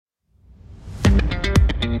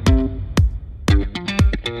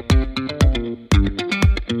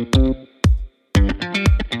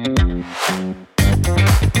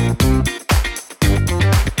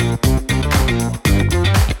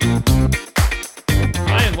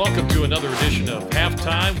welcome to another edition of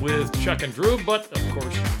Halftime with Chuck and Drew. But, of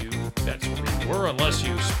course, you knew that's where you were, unless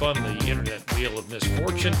you spun the internet wheel of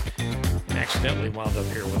misfortune and accidentally wound up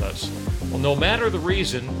here with us. Well, no matter the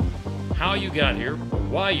reason, how you got here, or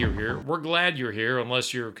why you're here, we're glad you're here,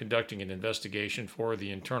 unless you're conducting an investigation for the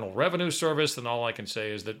Internal Revenue Service. Then all I can say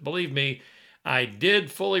is that, believe me, I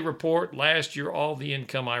did fully report last year all the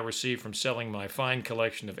income I received from selling my fine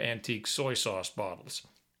collection of antique soy sauce bottles.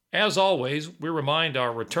 As always, we remind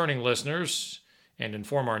our returning listeners and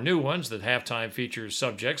inform our new ones that Halftime features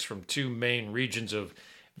subjects from two main regions of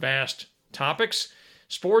vast topics,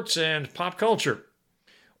 sports and pop culture.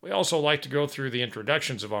 We also like to go through the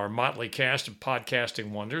introductions of our motley cast of podcasting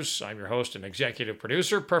wonders. I'm your host and executive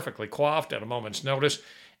producer, perfectly coiffed at a moment's notice,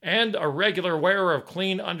 and a regular wearer of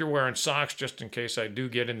clean underwear and socks just in case I do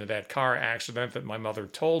get into that car accident that my mother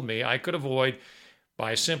told me I could avoid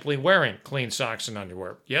by simply wearing clean socks and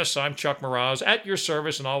underwear. Yes, I'm Chuck Mraz, at your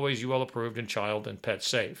service and always UL approved and child and pet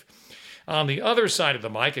safe. On the other side of the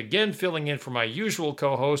mic, again filling in for my usual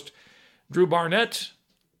co-host, Drew Barnett.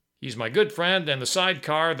 He's my good friend and the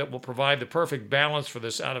sidecar that will provide the perfect balance for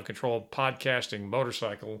this out-of-control podcasting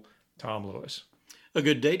motorcycle, Tom Lewis. A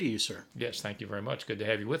good day to you, sir. Yes, thank you very much. Good to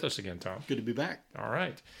have you with us again, Tom. Good to be back. All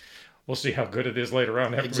right. We'll see how good it is later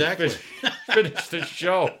on after Exactly. we finish this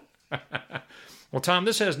show. Well, Tom,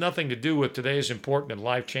 this has nothing to do with today's important and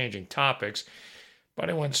life-changing topics, but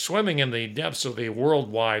I went swimming in the depths of the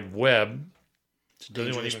World Wide Web. It's a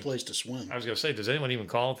dangerous place to swim. I was going to say, does anyone even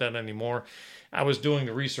call it that anymore? I was doing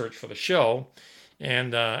the research for the show,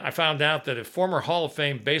 and I found out that if former Hall of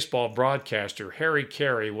Fame baseball broadcaster Harry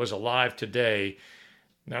Caray was alive today,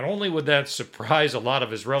 not only would that surprise a lot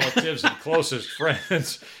of his relatives and closest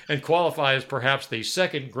friends and qualify as perhaps the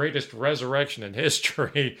second greatest resurrection in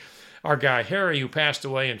history, our guy Harry, who passed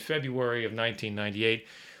away in February of 1998,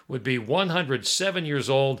 would be 107 years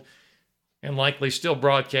old and likely still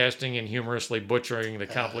broadcasting and humorously butchering the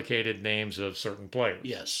complicated names of certain players.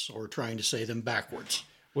 Yes, or trying to say them backwards.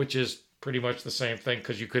 Which is pretty much the same thing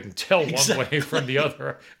because you couldn't tell one way from the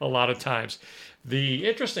other a lot of times. The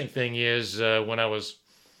interesting thing is when I was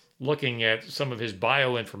looking at some of his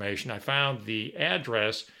bio information, I found the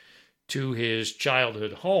address to his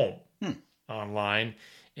childhood home online.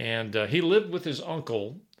 And he lived with his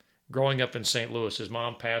uncle growing up in St. Louis. His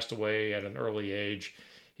mom passed away at an early age.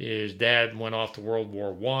 His dad went off to World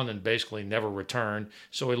War I and basically never returned.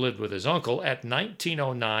 So he lived with his uncle at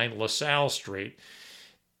 1909 LaSalle Street.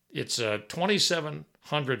 It's a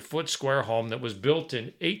 2,700-foot square home that was built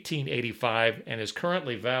in 1885 and is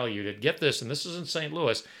currently valued at, get this, and this is in St.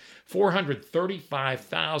 Louis,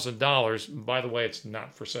 $435,000. By the way, it's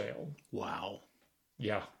not for sale. Wow.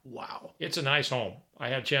 Yeah. Wow. It's a nice home. I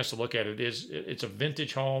had a chance to look at it. It's a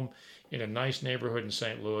vintage home in a nice neighborhood in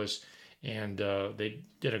St. Louis, and they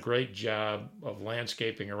did a great job of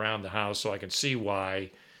landscaping around the house, so I can see why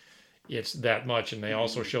it's that much. And they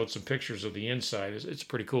also showed some pictures of the inside. It's a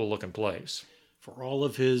pretty cool looking place. For all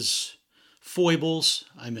of his foibles,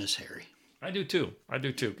 I miss Harry. I do too.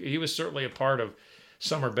 He was certainly a part of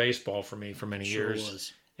summer baseball for me for many years. Sure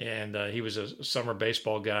was. And he was a summer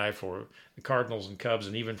baseball guy for the Cardinals and Cubs,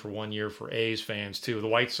 and even for 1 year for A's fans, too. The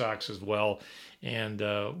White Sox as well. And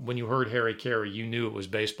when you heard Harry Caray, you knew it was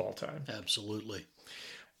baseball time. Absolutely.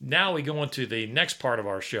 Now we go into the next part of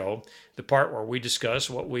our show, the part where we discuss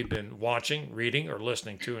what we've been watching, reading, or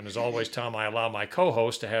listening to. And as always, Tom, I allow my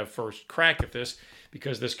co-host to have first crack at this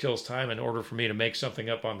because this kills time in order for me to make something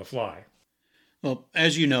up on the fly. Well,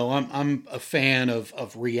 as you know, I'm a fan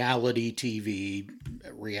of reality TV.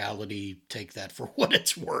 Reality, take that for what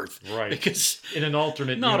it's worth. Right. Because in an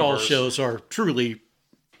alternate not universe, all shows are truly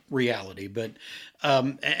reality. But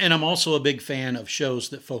and I'm also a big fan of shows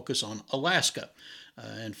that focus on Alaska.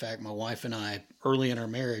 In fact, my wife and I, early in our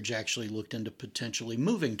marriage, actually looked into potentially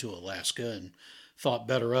moving to Alaska and thought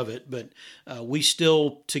better of it. But we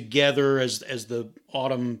still, together, as the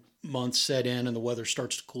autumn months set in and the weather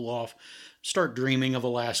starts to cool off, start dreaming of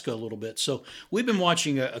Alaska a little bit. So we've been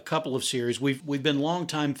watching a couple of series. We've been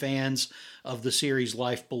longtime fans of the series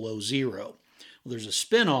Life Below Zero. Well, there's a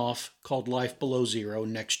spin-off called Life Below Zero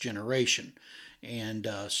Next Generation. And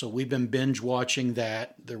so we've been binge watching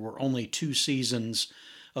that. There were only 2 seasons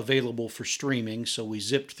available for streaming, so we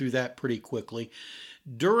zipped through that pretty quickly.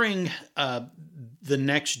 During the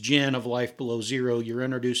next gen of Life Below Zero, you're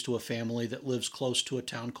introduced to a family that lives close to a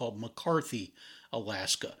town called McCarthy,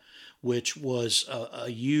 Alaska, which was a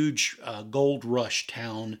huge gold rush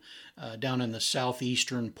town down in the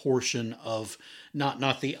southeastern portion of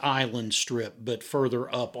not the island strip, but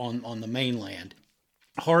further up on the mainland.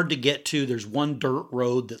 Hard to get to. There's one dirt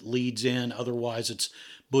road that leads in. Otherwise, it's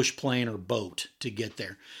bush plane or boat to get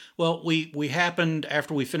there. Well, we happened,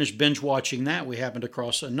 after we finished binge watching that, we happened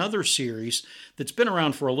across another series that's been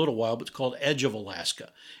around for a little while, but it's called Edge of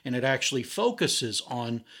Alaska. And it actually focuses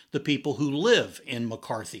on the people who live in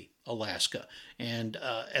McCarthy, Alaska. And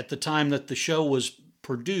at the time that the show was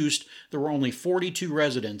produced, there were only 42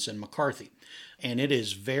 residents in McCarthy. And it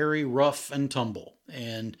is very rough and tumble.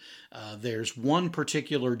 And there's one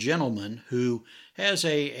particular gentleman who has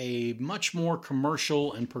a much more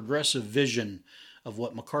commercial and progressive vision of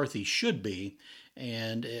what McCarthy should be.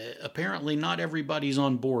 And apparently not everybody's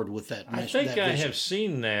on board with that. I think I have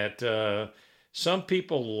seen that. Some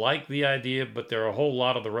people like the idea, but there are a whole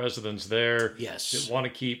lot of the residents there that want to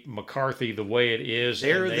keep McCarthy the way it is.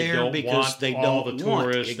 They're and there don't because want they all don't the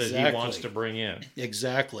want tourists that he wants to bring in.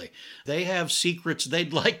 Exactly. They have secrets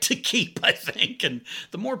they'd like to keep, I think. And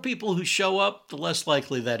the more people who show up, the less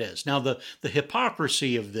likely that is. Now, the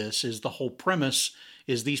hypocrisy of this is the whole premise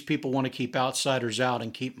is these people want to keep outsiders out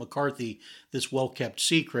and keep McCarthy this well-kept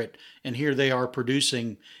secret, and here they are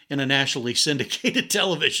producing in a nationally syndicated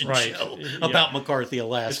television show about McCarthy,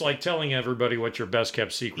 Alaska. It's like telling everybody what your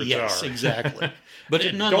best-kept secrets are. Yes, exactly. But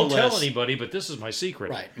don't tell anybody, but this is my secret.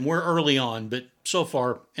 Right, and we're early on, but so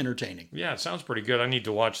far, entertaining. Yeah, it sounds pretty good. I need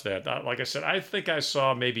to watch that. Like I said, I think I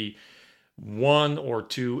saw maybe 1 or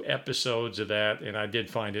 2 episodes of that, and I did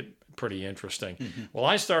find it pretty interesting. Mm-hmm. Well,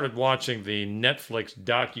 I started watching the Netflix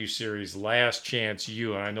docuseries Last Chance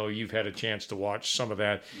U, and I know you've had a chance to watch some of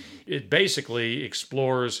that. Mm-hmm. It basically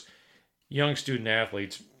explores young student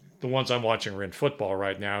athletes. The ones I'm watching are in football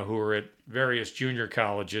right now, who are at various junior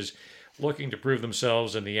colleges looking to prove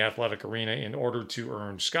themselves in the athletic arena in order to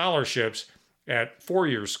earn scholarships at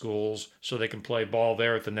four-year schools so they can play ball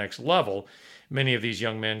there at the next level. Many of these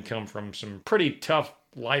young men come from some pretty tough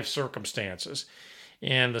life circumstances.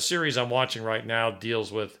 And the series I'm watching right now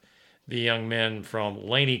deals with the young men from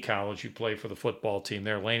Laney College who play for the football team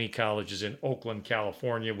there. Laney College is in Oakland,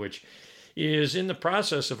 California, which is in the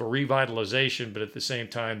process of a revitalization, but at the same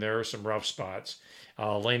time, there are some rough spots.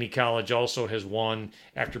 Laney College also has won,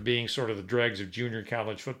 after being sort of the dregs of junior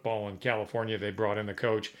college football in California, they brought in a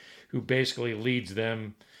coach who basically leads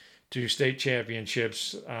them to state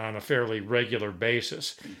championships on a fairly regular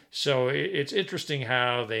basis. So it's interesting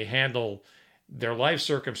how they handle their life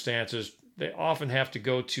circumstances. They often have to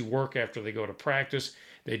go to work after they go to practice.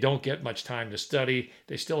 They don't get much time to study.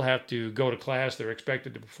 They still have to go to class. They're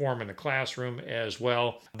expected to perform in the classroom as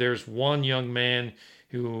well. There's one young man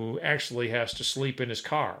who actually has to sleep in his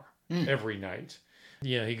car every night.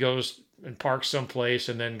 Yeah, he goes and parks someplace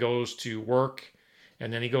and then goes to work,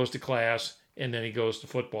 and then he goes to class, and then he goes to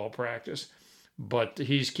football practice. But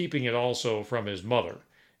he's keeping it also from his mother.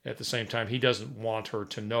 At the same time, he doesn't want her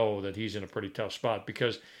to know that he's in a pretty tough spot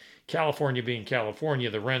because California being California,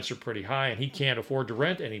 the rents are pretty high and he can't afford to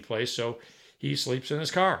rent any place, so he sleeps in his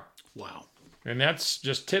car. Wow. And that's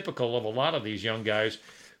just typical of a lot of these young guys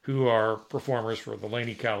who are performers for the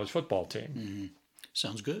Laney College football team. Mm-hmm.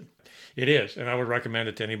 Sounds good. It is, and I would recommend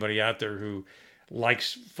it to anybody out there who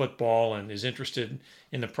likes football and is interested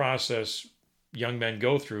in the process young men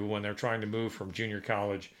go through when they're trying to move from junior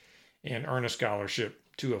college and earn a scholarship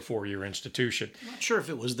to a four-year institution. I'm not sure if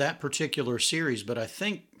it was that particular series, but I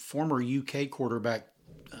think former UK quarterback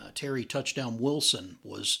Terry Touchdown Wilson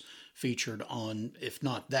was featured on, if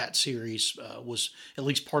not that series, was at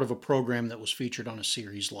least part of a program that was featured on a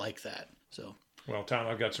series like that. So, well, Tom,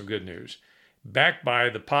 I've got some good news. Backed by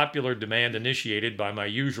the popular demand initiated by my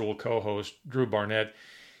usual co-host, Drew Barnett,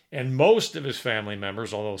 and most of his family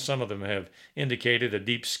members, although some of them have indicated a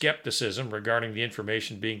deep skepticism regarding the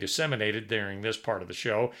information being disseminated during this part of the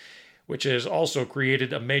show, which has also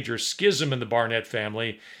created a major schism in the Barnett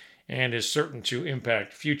family and is certain to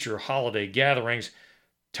impact future holiday gatherings.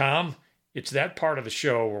 Tom, it's that part of the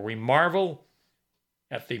show where we marvel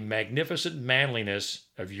at the magnificent manliness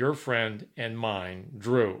of your friend and mine,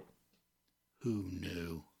 Drew. Who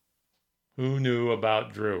knew? Who knew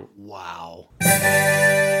about Drew? Wow.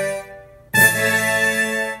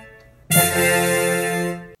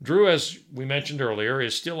 Drew, as we mentioned earlier,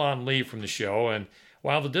 is still on leave from the show, and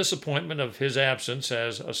while the disappointment of his absence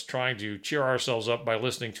has us trying to cheer ourselves up by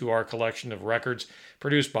listening to our collection of records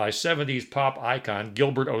produced by 70s pop icon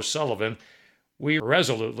Gilbert O'Sullivan, we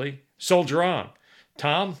resolutely soldier on.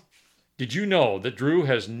 Tom, did you know that Drew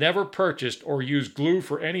has never purchased or used glue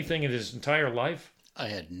for anything in his entire life? I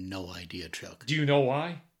had no idea, Chuck. Do you know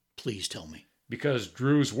why? Please tell me. Because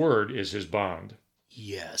Drew's word is his bond.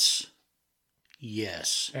 Yes.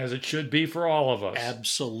 Yes. As it should be for all of us.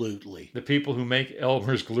 Absolutely. The people who make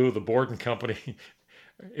Elmer's glue, the Borden Company,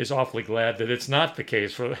 is awfully glad that it's not the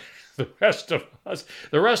case for the rest of us.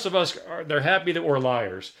 The rest of us, they're happy that we're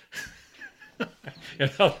liars. In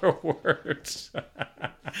other words.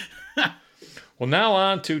 Well, now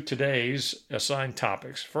on to today's assigned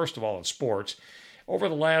topics. First of all, in sports. Over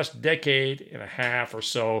the last decade and a half or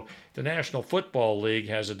so, the National Football League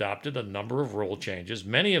has adopted a number of rule changes,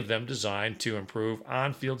 many of them designed to improve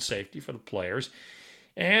on-field safety for the players.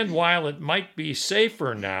 And while it might be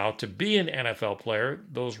safer now to be an NFL player,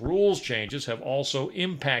 those rules changes have also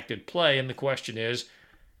impacted play. And the question is,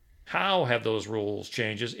 how have those rules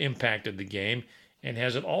changes impacted the game? And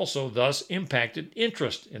has it also thus impacted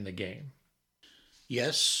interest in the game?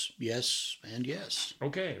 Yes, yes, and yes.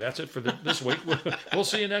 Okay, that's it for this week. We'll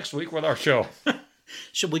see you next week with our show.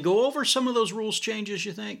 Should we go over some of those rules changes,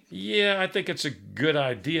 you think? Yeah, I think it's a good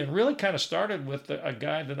idea. And really kind of started with a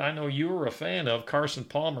guy that I know you were a fan of, Carson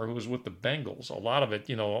Palmer, who was with the Bengals. A lot of it,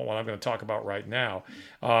 what I'm going to talk about right now.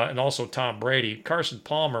 And also Tom Brady. Carson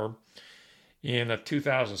Palmer, in a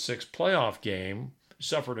 2006 playoff game,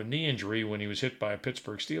 suffered a knee injury when he was hit by a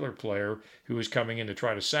Pittsburgh Steelers player who was coming in to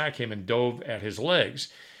try to sack him and dove at his legs.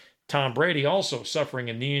 Tom Brady also suffering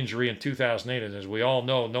a knee injury in 2008, and as we all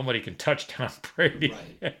know, nobody can touch Tom Brady.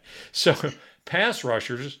 Right. So pass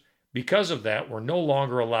rushers, because of that, were no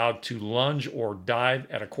longer allowed to lunge or dive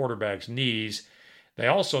at a quarterback's knees. They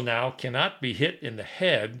also now cannot be hit in the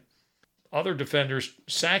head. Other defenders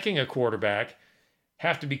sacking a quarterback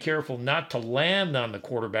have to be careful not to land on the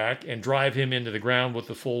quarterback and drive him into the ground with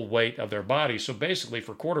the full weight of their body. So basically,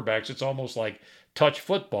 for quarterbacks, it's almost like touch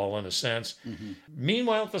football in a sense. Mm-hmm.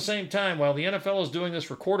 Meanwhile, at the same time, while the NFL is doing this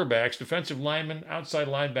for quarterbacks, defensive linemen, outside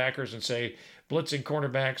linebackers, and say blitzing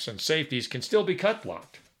cornerbacks and safeties can still be cut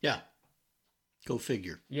blocked. Yeah. Go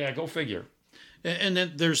figure. Yeah, go figure. And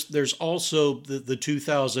then there's also the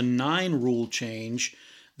 2009 rule change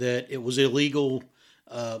that it was illegal.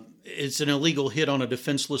 It's an illegal hit on a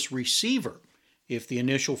defenseless receiver if the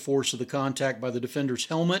initial force of the contact by the defender's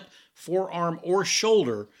helmet, forearm, or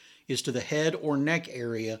shoulder is to the head or neck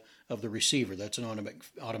area of the receiver. That's an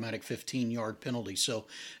automatic 15-yard penalty. So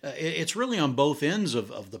it's really on both ends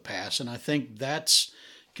of the pass, and I think that's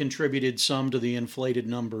contributed some to the inflated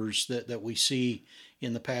numbers that we see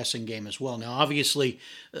in the passing game as well. Now, obviously,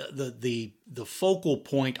 the focal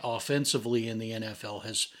point offensively in the NFL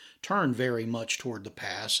has turned very much toward the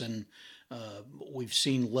pass, and we've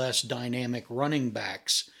seen less dynamic running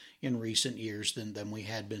backs in recent years than we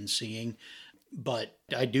had been seeing. But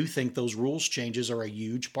I do think those rules changes are a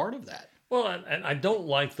huge part of that. Well, and I don't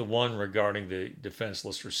like the one regarding the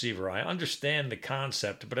defenseless receiver. I understand the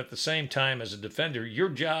concept, but at the same time, as a defender, your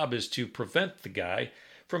job is to prevent the guy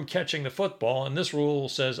from catching the football. And this rule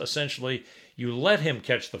says essentially you let him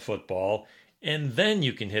catch the football and then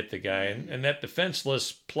you can hit the guy. And that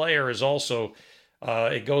defenseless player is also,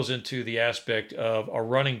 it goes into the aspect of a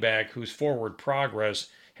running back whose forward progress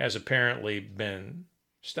has apparently been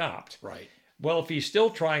stopped. Right. Well, if he's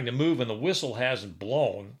still trying to move and the whistle hasn't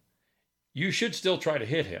blown, you should still try to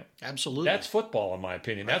hit him. Absolutely. That's football, in my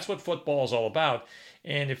opinion. Right. That's what football is all about.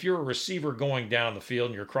 And if you're a receiver going down the field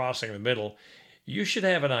and you're crossing the middle, you should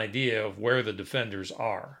have an idea of where the defenders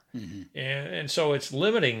are. Mm-hmm. And so it's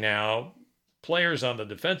limiting now players on the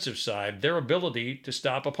defensive side, their ability to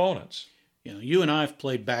stop opponents. You and I have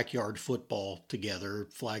played backyard football together,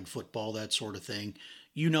 flag football, that sort of thing.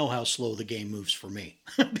 You know how slow the game moves for me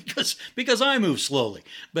because I move slowly.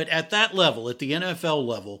 But at that level, at the NFL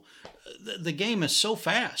level, the game is so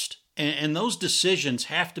fast. And those decisions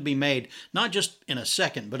have to be made not just in a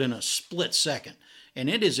second, but in a split second. And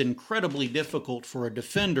it is incredibly difficult for a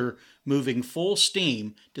defender moving full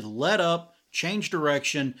steam to let up, change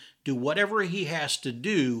direction, do whatever he has to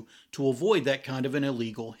do to avoid that kind of an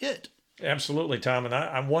illegal hit. Absolutely, Tom. And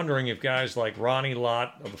I'm wondering if guys like Ronnie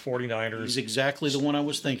Lott of the 49ers. He's exactly the one I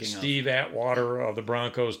was thinking of. Steve Atwater of the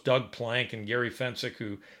Broncos, Doug Plank, and Gary Fensick,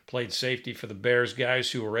 who played safety for the Bears,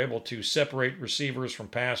 guys who were able to separate receivers from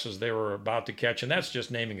passes they were about to catch. And that's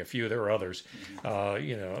just naming a few. There were others,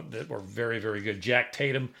 that were very, very good. Jack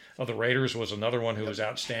Tatum of the Raiders was another one who was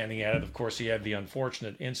outstanding at it. Of course, he had the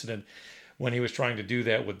unfortunate incident when he was trying to do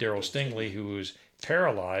that with Darryl Stingley, who was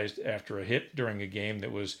paralyzed after a hit during a game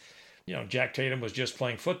that was, Jack Tatum was just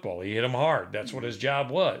playing football. He hit him hard. That's what his job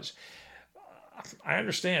was. I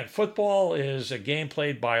understand. Football is a game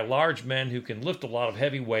played by large men who can lift a lot of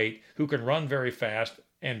heavy weight, who can run very fast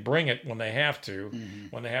and bring it when they have to,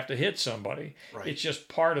 when they have to hit somebody. Right. It's just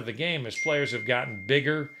part of the game. As players have gotten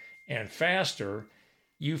bigger and faster,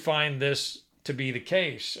 you find this to be the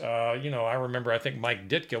case. I remember, I think Mike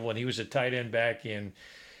Ditka, when he was a tight end back in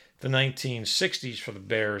the 1960s for the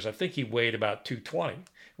Bears, I think he weighed about 220.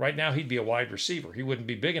 Right now, he'd be a wide receiver. He wouldn't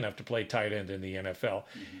be big enough to play tight end in the NFL.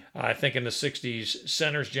 I think in the 60s,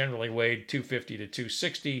 centers generally weighed 250 to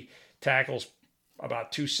 260, tackles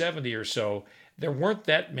about 270 or so. There weren't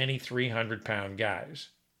that many 300-pound guys.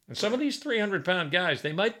 And some of these 300-pound guys,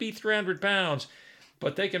 they might be 300 pounds,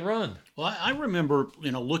 but they can run. Well, I remember,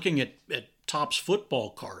 looking at Topps football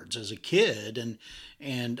cards as a kid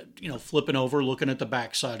and flipping over, looking at the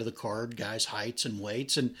backside of the card, guys' heights and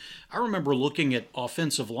weights. And I remember looking at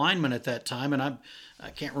offensive linemen at that time, and I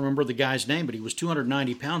can't remember the guy's name, but he was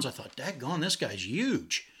 290 pounds. I thought, daggone, this guy's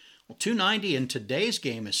huge. Well, 290 in today's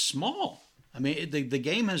game is small. I mean, the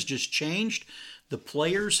game has just changed. The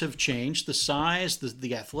players have changed. The size,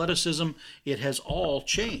 the athleticism, it has all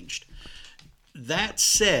changed. That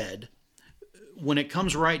said, when it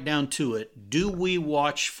comes right down to it, do we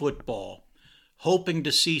watch football hoping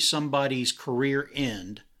to see somebody's career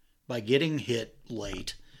end by getting hit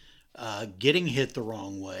late, getting hit the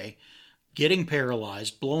wrong way, getting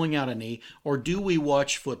paralyzed, blowing out a knee, or do we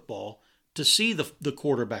watch football to see the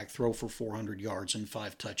quarterback throw for 400 yards and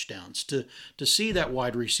 5 touchdowns, to see that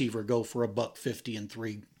wide receiver go for $150 and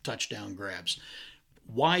 3 touchdown grabs?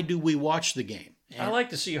 Why do we watch the game? I like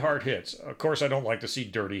to see hard hits. Of course, I don't like to see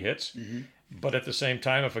dirty hits. But at the same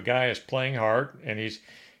time, if a guy is playing hard and he's,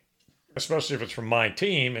 especially if it's from my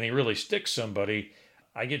team and he really sticks somebody,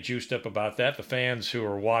 I get juiced up about that. The fans who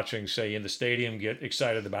are watching, say, in the stadium get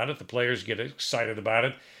excited about it. The players get excited about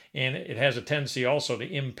it. And it has a tendency also to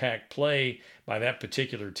impact play by that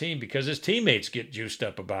particular team because his teammates get juiced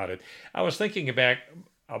up about it. I was thinking about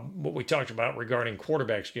what we talked about regarding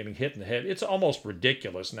quarterbacks getting hit in the head. It's almost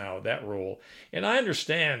ridiculous now, that rule. And I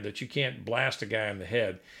understand that you can't blast a guy in the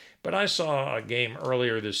head. But I saw a game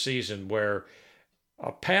earlier this season where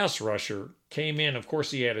a pass rusher came in. Of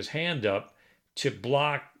course, he had his hand up to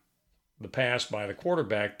block the pass by the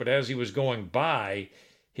quarterback. But as he was going by,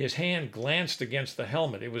 his hand glanced against the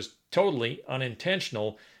helmet. It was totally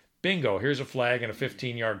unintentional. Bingo, here's a flag and a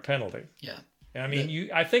 15-yard penalty. Yeah. I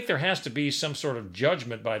mean, I think there has to be some sort of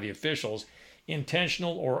judgment by the officials,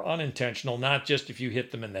 intentional or unintentional, not just if you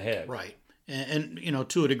hit them in the head. Right. And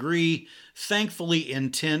to a degree, thankfully,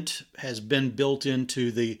 intent has been built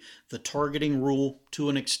into the targeting rule to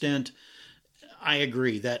an extent. I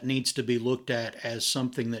agree that needs to be looked at as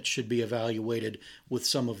something that should be evaluated with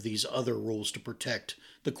some of these other rules to protect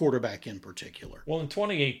the quarterback in particular. Well, in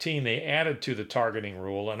 2018, they added to the targeting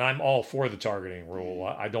rule, and I'm all for the targeting rule.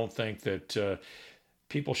 I don't think that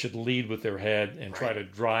people should lead with their head and try to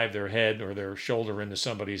drive their head or their shoulder into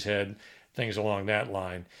somebody's head, things along that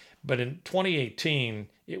line. But in 2018,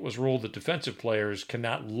 it was ruled that defensive players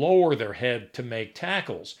cannot lower their head to make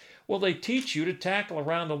tackles. Well, they teach you to tackle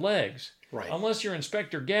around the legs. Right. Unless you're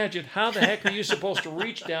Inspector Gadget, how the heck are you supposed to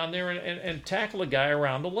reach down there and tackle a guy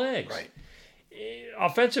around the legs? Right.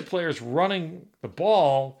 Offensive players running the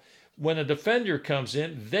ball, when a defender comes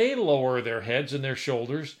in, they lower their heads and their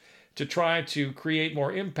shoulders to try to create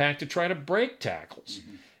more impact, to try to break tackles.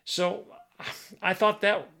 So I thought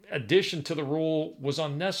that addition to the rule was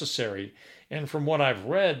unnecessary. And from what I've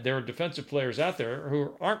read, there are defensive players out there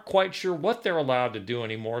who aren't quite sure what they're allowed to do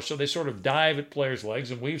anymore. So they sort of dive at players'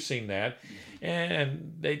 legs, and we've seen that.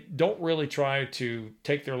 And they don't really try to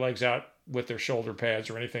take their legs out with their shoulder pads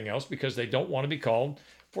or anything else because they don't want to be called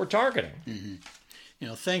for targeting.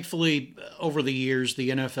 Thankfully, over the years, the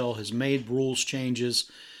NFL has made rules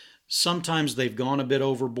changes. Sometimes they've gone a bit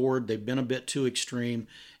overboard. They've been a bit too extreme,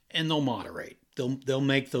 and they'll moderate. They'll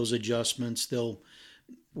make those adjustments. They'll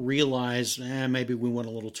realize maybe we went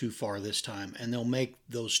a little too far this time, and they'll make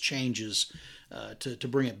those changes to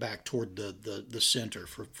bring it back toward the center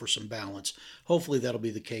for some balance. Hopefully that'll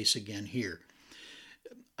be the case again here.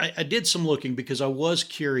 I did some looking because I was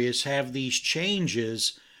curious, have these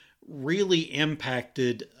changes really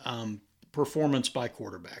impacted performance by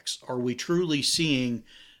quarterbacks? Are we truly seeing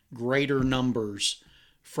greater numbers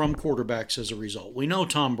from quarterbacks as a result? We know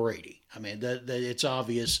Tom Brady. I mean, that it's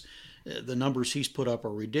obvious. The numbers he's put up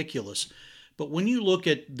are ridiculous. But when you look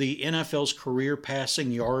at the NFL's career passing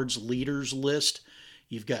yards leaders list,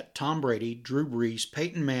 you've got Tom Brady, Drew Brees,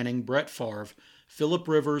 Peyton Manning, Brett Favre, Phillip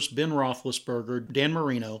Rivers, Ben Roethlisberger, Dan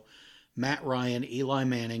Marino, Matt Ryan, Eli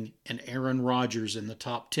Manning, and Aaron Rodgers in the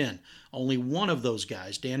top 10. Only one of those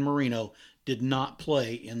guys, Dan Marino, did not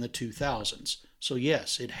play in the 2000s. So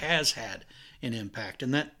yes, it has had an impact.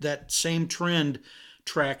 And that same trend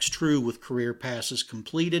tracks true with career passes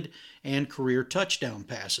completed and career touchdown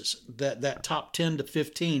passes. That top 10 to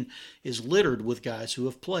 15 is littered with guys who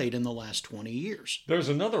have played in the last 20 years. There's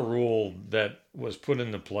another rule that was put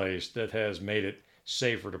into place that has made it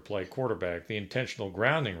safer to play quarterback, the intentional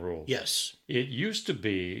grounding rule. Yes. It used to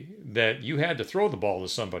be that you had to throw the ball to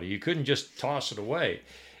somebody. You couldn't just toss it away.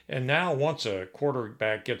 And now, once a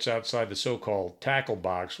quarterback gets outside the so-called tackle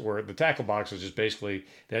box, where the tackle box is just basically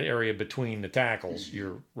that area between the tackles,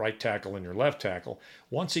 your right tackle and your left tackle.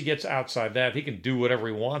 Once he gets outside that, he can do whatever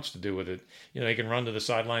he wants to do with it. He can run to the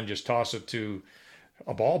sideline, just toss it to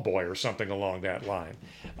a ball boy or something along that line,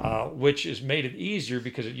 which has made it easier,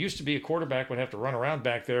 because it used to be a quarterback would have to run around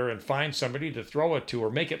back there and find somebody to throw it to, or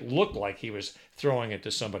make it look like he was throwing it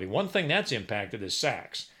to somebody. One thing that's impacted is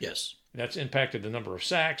sacks. Yes. That's impacted the number of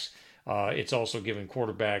sacks. It's also given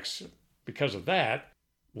quarterbacks, because of that,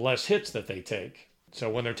 less hits that they take. So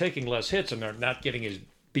when they're taking less hits and they're not getting as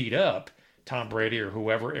beat up, Tom Brady or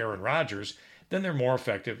whoever, Aaron Rodgers, then they're more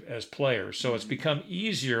effective as players. So it's become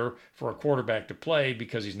easier for a quarterback to play,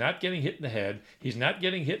 because he's not getting hit in the head, he's not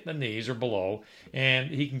getting hit in the knees or below,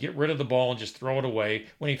 and he can get rid of the ball and just throw it away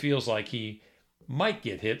when he feels like he might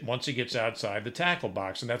get hit once he gets outside the tackle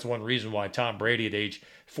box. And that's one reason why Tom Brady at age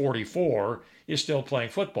 44 is still playing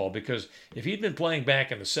football, because if he'd been playing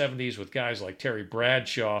back in the 70s with guys like Terry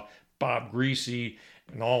Bradshaw, Bob Greasy,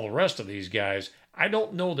 and all the rest of these guys, I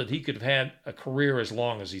don't know that he could have had a career as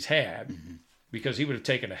long as he's had, because he would have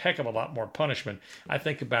taken a heck of a lot more punishment. I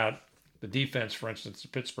think about the defense, for instance, the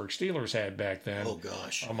Pittsburgh Steelers had back then. Oh,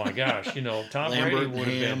 gosh. Oh, my gosh. Tom Brady would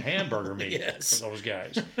have been hamburger meat Yes. for those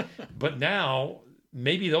guys. But now,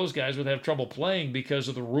 maybe those guys would have trouble playing because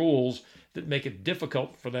of the rules that make it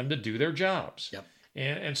difficult for them to do their jobs. Yep.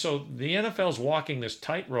 And so the NFL's walking this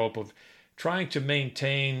tightrope of trying to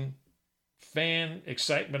maintain fan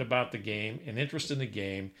excitement about the game and interest in the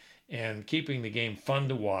game, and keeping the game fun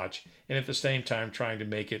to watch, and at the same time trying to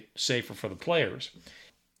make it safer for the players.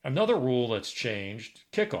 Another rule that's changed,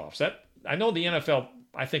 kickoffs. That I know the NFL,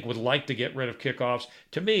 I think, would like to get rid of kickoffs.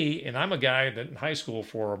 To me, and I'm a guy that in high school,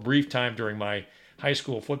 for a brief time during my high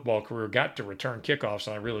school football career, got to return kickoffs,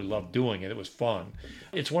 and I really loved doing it. It was fun.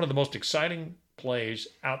 It's one of the most exciting plays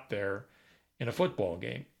out there in a football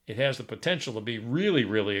game. It has the potential to be really,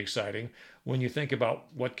 really exciting when you think about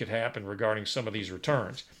what could happen regarding some of these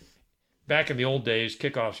returns. Back in the old days,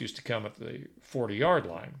 kickoffs used to come at the 40-yard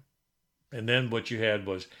line. And then what you had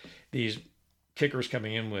was these kickers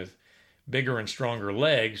coming in with bigger and stronger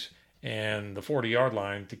legs, and the 40-yard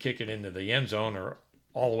line to kick it into the end zone or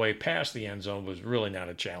all the way past the end zone was really not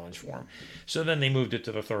a challenge for them. So then they moved it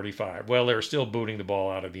to the 35. Well, they were still booting the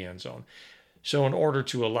ball out of the end zone. So in order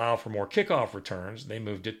to allow for more kickoff returns, they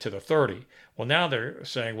moved it to the 30. Well, now they're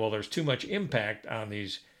saying, well, there's too much impact on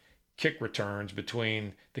these kick returns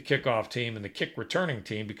between the kickoff team and the kick returning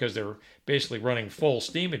team, because they're basically running full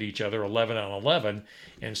steam at each other, 11 on 11.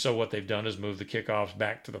 And so what they've done is move the kickoffs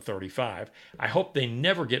back to the 35. I hope they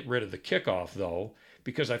never get rid of the kickoff, though,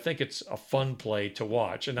 because I think it's a fun play to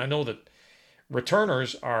watch. And I know that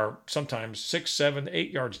returners are sometimes 6, 7,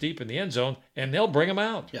 8 yards deep in the end zone, and they'll bring them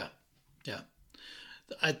out. Yeah.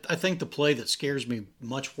 I think the play that scares me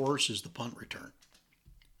much worse is the punt return.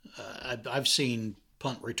 I've seen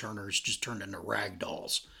punt returners just turned into rag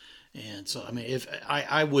dolls. And so, I mean, if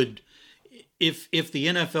the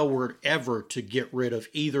NFL were ever to get rid of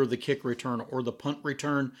either the kick return or the punt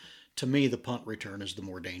return, to me, the punt return is the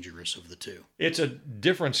more dangerous of the two. It's a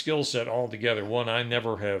different skill set altogether, one I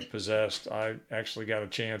never have possessed. I actually got a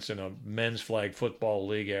chance in a men's flag football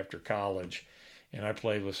league after college, and I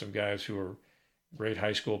played with some guys who were great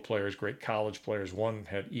high school players, great college players. One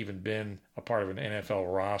had even been a part of an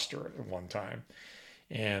NFL roster at one time.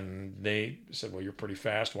 And they said, well, you're pretty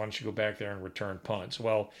fast. Why don't you go back there and return punts?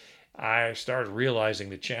 Well, I started realizing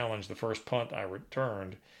the challenge. The first punt I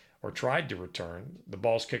returned or tried to return, the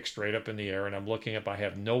ball's kicked straight up in the air, and I'm looking up. I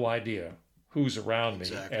have no idea who's around me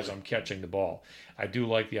as I'm catching the ball. I do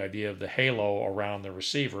like the idea of the halo around the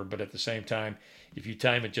receiver, but at the same time, if you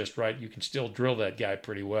time it just right, you can still drill that guy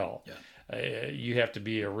pretty well. Yeah. You have to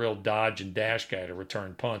be a real dodge and dash guy to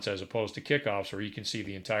return punts, as opposed to kickoffs where you can see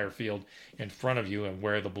the entire field in front of you and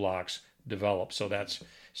where the blocks develop. So that's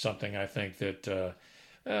something I think that,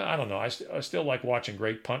 I don't know, I still like watching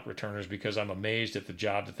great punt returners, because I'm amazed at the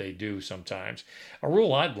job that they do sometimes. A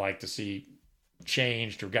rule I'd like to see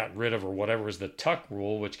changed or got rid of or whatever is the tuck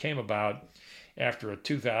rule, which came about after a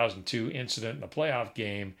 2002 incident in a playoff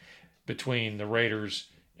game between the Raiders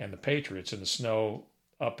and the Patriots in the snow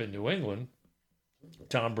up in New England.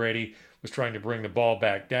 Tom Brady was trying to bring the ball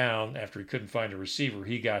back down after he couldn't find a receiver.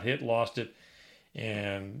 He got hit, lost it,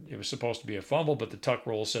 and it was supposed to be a fumble, but the tuck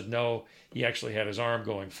rule said no. He actually had his arm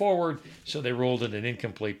going forward, so they ruled it an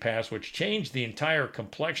incomplete pass, which changed the entire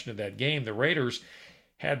complexion of that game. The Raiders,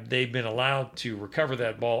 had they been allowed to recover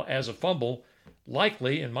that ball as a fumble,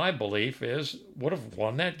 likely, in my belief, would have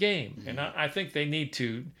won that game. And I think they need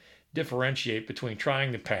to differentiate between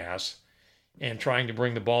trying to pass and trying to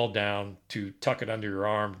bring the ball down to tuck it under your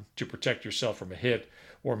arm to protect yourself from a hit,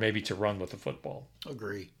 or maybe to run with the football.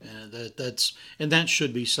 Agree. And that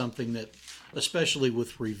should be something that, especially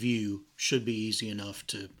with review, should be easy enough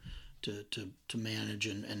to manage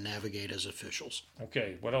and navigate as officials.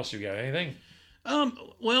 Okay, what else you got? Anything?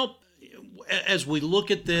 Well, as we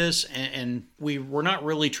look at this, and we're not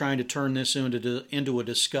really trying to turn this into a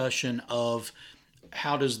discussion of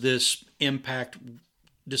how does this impact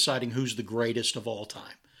deciding who's the greatest of all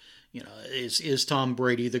time. You know, is Tom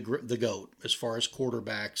Brady the GOAT as far as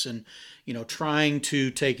quarterbacks, and trying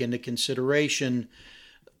to take into consideration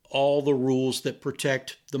all the rules that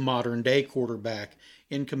protect the modern day quarterback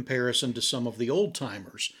in comparison to some of the old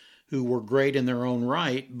timers who were great in their own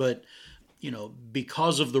right, but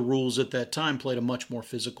because of the rules at that time, played a much more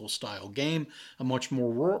physical style game, a much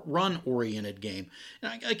more run-oriented game.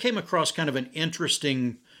 And I came across kind of an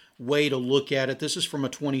interesting way to look at it. This is from a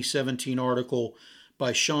 2017 article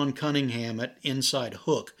by Sean Cunningham at Inside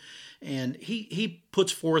Hook. And he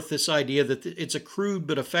puts forth this idea that it's a crude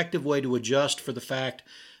but effective way to adjust for the fact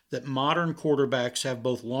that modern quarterbacks have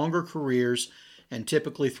both longer careers and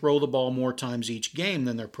typically throw the ball more times each game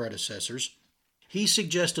than their predecessors. He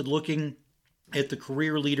suggested looking at the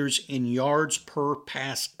career leaders in yards per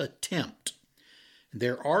pass attempt.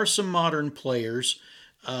 There are some modern players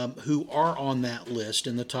who are on that list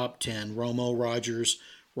in the top 10. Romo, Rodgers,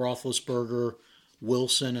 Roethlisberger,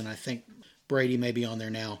 Wilson, and I think Brady may be on there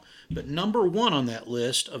now. But number one on that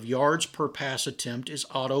list of yards per pass attempt is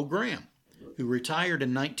Otto Graham, who retired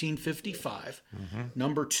in 1955. Mm-hmm.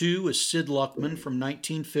 Number two is Sid Luckman from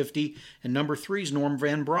 1950. And number three is Norm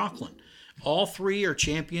Van Brocklin. All three are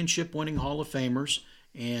championship-winning Hall of Famers.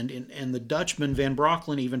 And the Dutchman, Van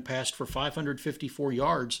Brocklin, even passed for 554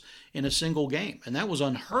 yards in a single game. And that was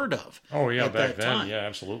unheard of. Oh, yeah, back then. Time. Yeah,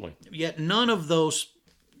 absolutely. Yet none of those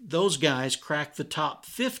guys cracked the top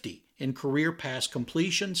 50 in career pass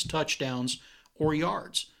completions, touchdowns, or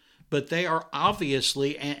yards. But they are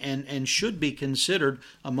obviously and should be considered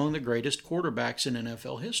among the greatest quarterbacks in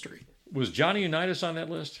NFL history. Was Johnny Unitas on that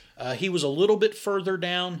list? He was a little bit further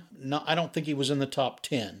down. No, I don't think he was in the top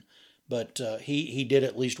 10. But he did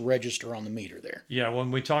at least register on the meter there. Yeah,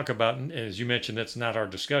 when we talk about, as you mentioned, that's not our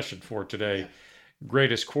discussion for today,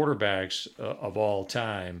 greatest quarterbacks of all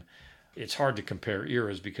time, it's hard to compare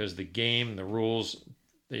eras because the game, the rules,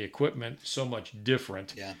 the equipment, so much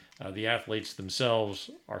different. Yeah. The athletes themselves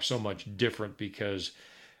are so much different because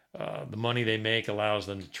the money they make allows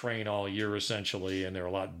them to train all year essentially, and they're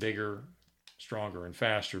a lot bigger, stronger, and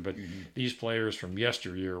faster. But these players from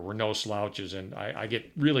yesteryear were no slouches, and I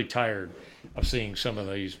get really tired of seeing some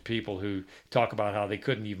of these people who talk about how they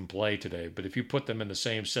couldn't even play today. But if you put them in the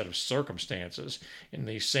same set of circumstances and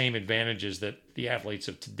the same advantages that the athletes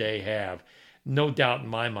of today have, no doubt in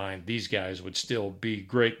my mind these guys would still be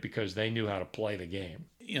great because they knew how to play the game.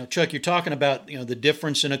 Chuck, you're talking about the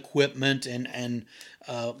difference in equipment and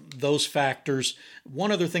those factors.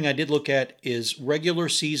 One other thing I did look at is regular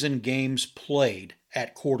season games played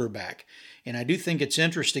at quarterback, and I do think it's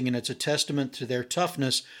interesting, and it's a testament to their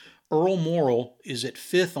toughness. Earl Morrall is at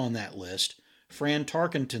 5th on that list, Fran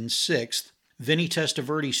Tarkenton 6th, Vinny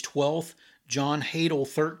Testaverde's 12th, John Hadel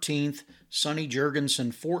 13th, Sonny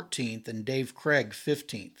Jurgensen 14th, and Dave Craig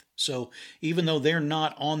 15th. So even though they're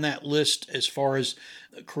not on that list as far as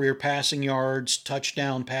career passing yards,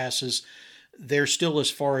 touchdown passes, they're still,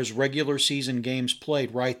 as far as regular season games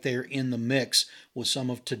played, right there in the mix with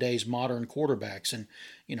some of today's modern quarterbacks. And,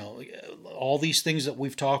 all these things that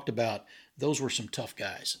we've talked about, those were some tough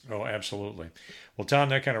guys. Oh, absolutely. Well, Tom,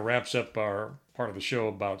 that kind of wraps up our part of the show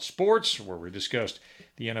about sports, where we discussed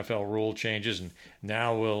the NFL rule changes. And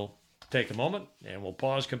now we'll take a moment and we'll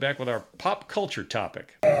pause, come back with our pop culture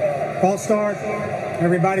topic. False start,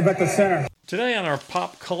 everybody but the center. Today on our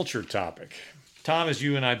pop culture topic, Tom, as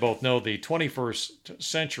you and I both know, the 21st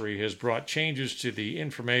century has brought changes to the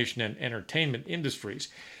information and entertainment industries,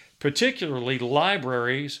 particularly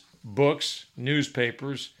libraries, books,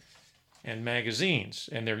 newspapers, and magazines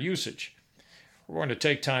and their usage. We're going to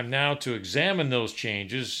take time now to examine those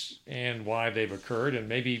changes and why they've occurred, and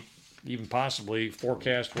maybe even possibly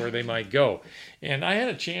forecast where they might go. And I had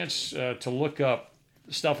a chance to look up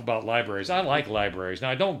stuff about libraries. I like libraries. Now,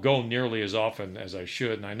 I don't go nearly as often as I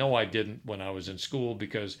should, and I know I didn't when I was in school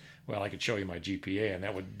because, well, I could show you my GPA, and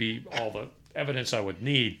that would be all the evidence I would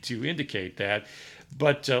need to indicate that.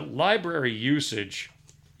 But library usage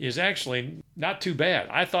is actually not too bad.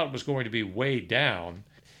 I thought it was going to be way down.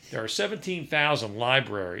 There are 17,000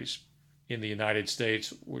 libraries in the United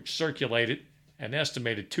States which circulate an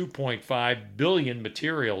estimated 2.5 billion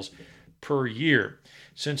materials per year.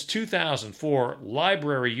 Since 2004,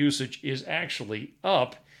 library usage is actually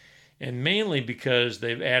up, and mainly because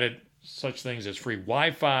they've added such things as free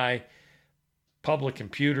Wi-Fi, public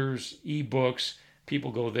computers, e-books.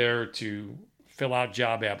 People go there to fill out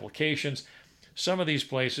job applications. Some of these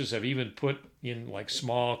places have even put in like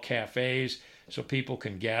small cafes so people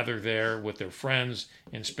can gather there with their friends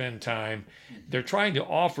and spend time. They're trying to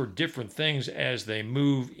offer different things as they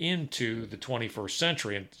move into the 21st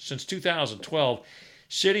century. And since 2012,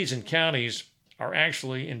 cities and counties are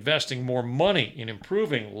actually investing more money in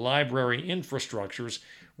improving library infrastructures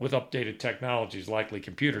with updated technologies, likely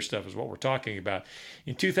computer stuff is what we're talking about.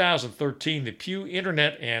 In 2013, the Pew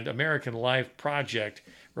Internet and American Life Project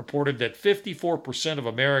reported that 54% of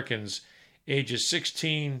Americans ages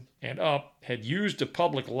 16 and up had used a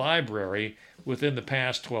public library within the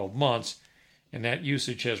past 12 months, and that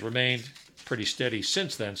usage has remained pretty steady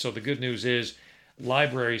since then. So the good news is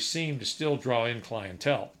libraries seem to still draw in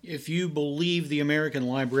clientele. If you believe the American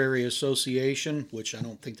Library Association, which I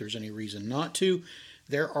don't think there's any reason not to,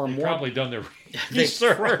 there are They've more. Probably done their They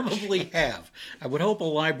research. probably have. I would hope a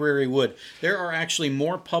library would. There are actually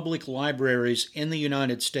more public libraries in the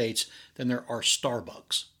United States than there are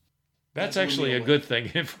Starbucks. That's actually a good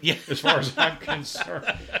thing, as far as I'm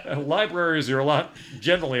concerned. Libraries are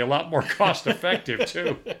generally a lot more cost effective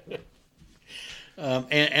too.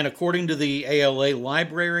 And according to the ALA,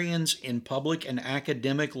 librarians in public and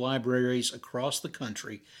academic libraries across the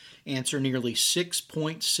country answer nearly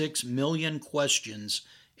 6.6 million questions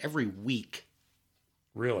every week.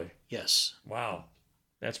 Really? Yes. Wow.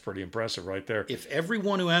 That's pretty impressive right there. If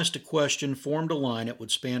everyone who asked a question formed a line, it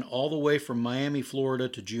would span all the way from Miami, Florida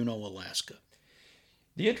to Juneau, Alaska.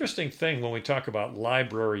 The interesting thing when we talk about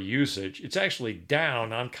library usage, it's actually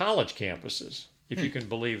down on college campuses, if you can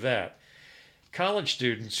believe that. College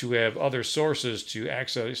students who have other sources to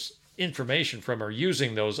access information from are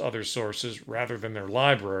using those other sources rather than their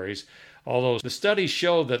libraries. Although the studies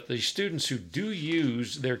show that the students who do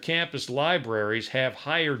use their campus libraries have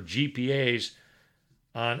higher GPAs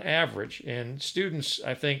on average. And students,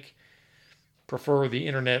 I think, prefer the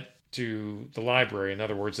internet to the library. In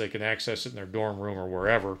other words, they can access it in their dorm room or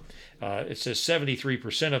wherever. It says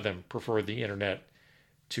 73% of them prefer the internet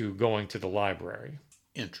to going to the library.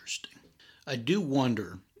 Interesting. I do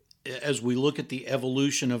wonder, as we look at the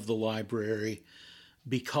evolution of the library,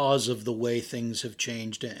 because of the way things have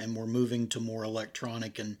changed and we're moving to more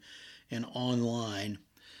electronic and online.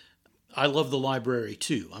 I love the library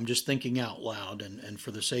too. I'm just thinking out loud, and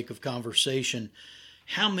for the sake of conversation,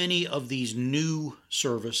 how many of these new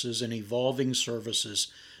services and evolving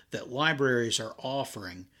services that libraries are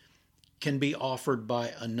offering can be offered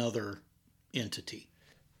by another entity?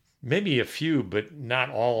 Maybe a few, but not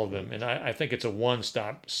all of them. And I think it's a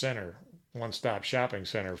one-stop shopping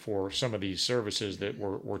center for some of these services that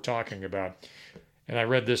we're talking about. And I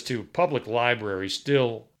read this too. Public libraries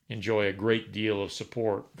still enjoy a great deal of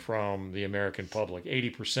support from the American public.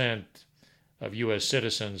 80% of U.S.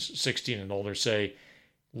 citizens 16 and older say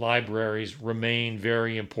libraries remain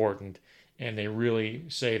very important, and they really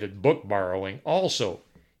say that book borrowing also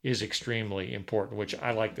is extremely important, which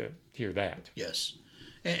I like to hear that. Yes.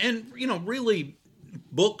 And really,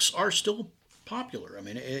 books are still popular. I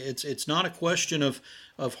mean, it's not a question of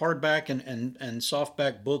hardback and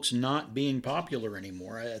softback books not being popular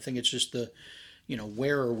anymore. I think it's just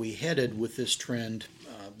where are we headed with this trend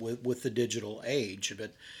with the digital age?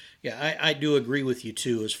 But yeah, I do agree with you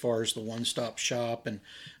too as far as the one-stop shop. And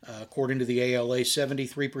according to the ALA,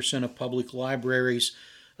 73% of public libraries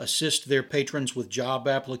assist their patrons with job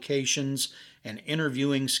applications and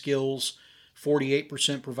interviewing skills.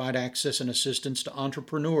 48% provide access and assistance to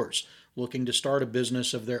entrepreneurs looking to start a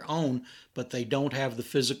business of their own, but they don't have the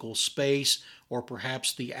physical space or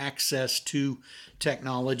perhaps the access to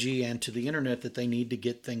technology and to the internet that they need to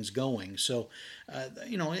get things going. So,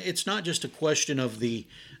 it's not just a question of the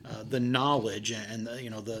knowledge and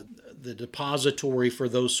the depository for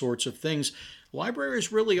those sorts of things.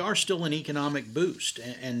 Libraries really are still an economic boost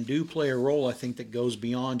and do play a role, I think, that goes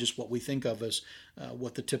beyond just what we think of as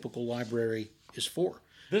what the typical library is for.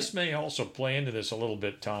 This may also play into this a little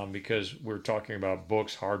bit, Tom, because we're talking about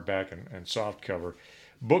books, hardback and softcover.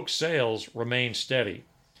 Book sales remain steady,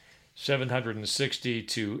 760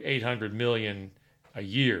 to 800 million a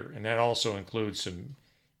year, and that also includes some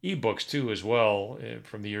ebooks too as well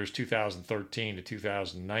from the years 2013 to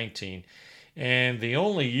 2019. And the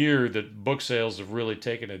only year that book sales have really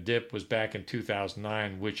taken a dip was back in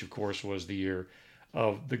 2009, which of course was the year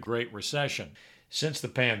of the Great Recession. Since the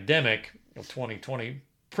pandemic of 2020,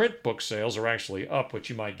 Print book sales are actually up, which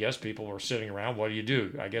you might guess people are sitting around. What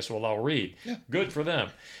do? I guess, well, I'll read. Yeah. Good for them.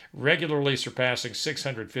 Regularly surpassing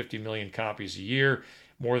 650 million copies a year.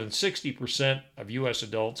 More than 60% of U.S.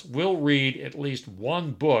 adults will read at least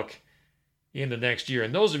one book in the next year.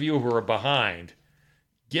 And those of you who are behind,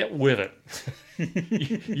 get with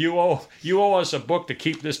it. you owe us a book to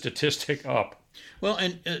keep this statistic up. Well,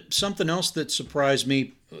 and something else that surprised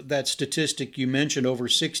me, that statistic you mentioned, over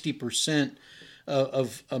 60%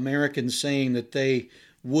 of Americans saying that they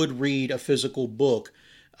would read a physical book.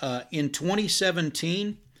 In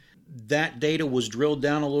 2017, that data was drilled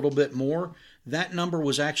down a little bit more. That number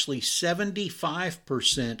was actually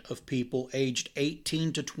 75% of people aged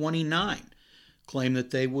 18 to 29 claim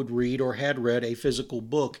that they would read or had read a physical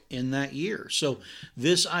book in that year. So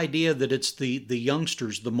this idea that it's the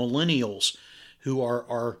youngsters, the millennials, who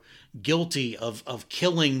are guilty of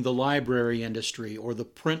killing the library industry or the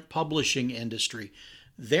print publishing industry,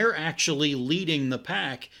 they're actually leading the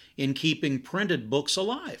pack in keeping printed books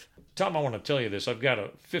alive. Tom, I want to tell you this. I've got a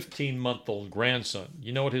 15-month-old grandson.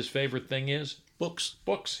 You know what his favorite thing is? Books.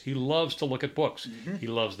 Books. He loves to look at books. Mm-hmm. He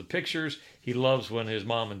loves the pictures. He loves when his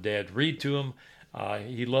mom and dad read to him.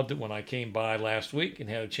 He loved it when I came by last week and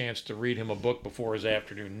had a chance to read him a book before his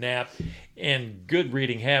afternoon nap. And good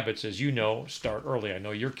reading habits, as you know, start early. I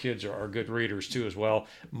know your kids are good readers too as well.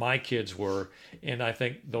 My kids were. And I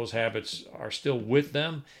think those habits are still with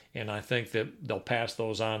them. And I think that they'll pass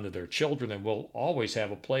those on to their children. And we'll always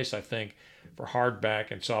have a place, I think, for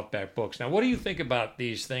hardback and softback books. Now, what do you think about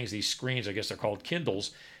these things, these screens? I guess they're called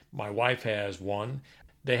Kindles. My wife has one.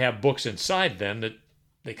 They have books inside them that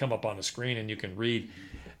they come up on the screen and you can read.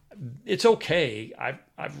 It's okay.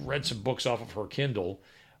 I've read some books off of her Kindle,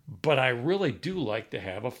 but I really do like to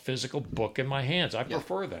have a physical book in my hands. I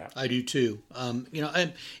prefer that. I do too.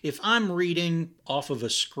 If I'm reading off of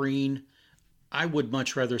a screen, I would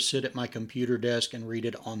much rather sit at my computer desk and read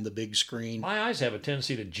it on the big screen. My eyes have a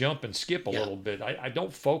tendency to jump and skip a little bit. I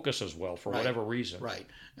don't focus as well for whatever reason. Right.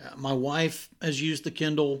 My wife has used the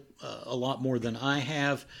Kindle a lot more than I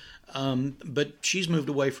have. But she's moved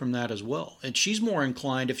away from that as well. And she's more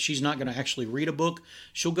inclined, if she's not going to actually read a book,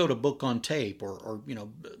 she'll go to book on tape or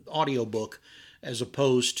audio book as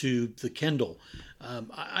opposed to the Kindle.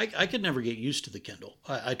 I could never get used to the Kindle.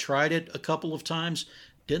 I tried it a couple of times,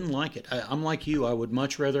 didn't like it. I'm like you. I would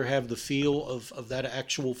much rather have the feel of that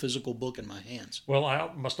actual physical book in my hands. Well, I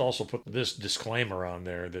must also put this disclaimer on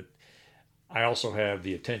there that I also have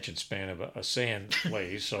the attention span of a sand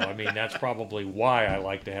lace, so I mean that's probably why I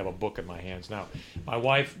like to have a book in my hands. Now, my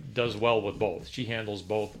wife does well with both. She handles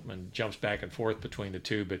both and jumps back and forth between the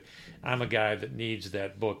two, but I'm a guy that needs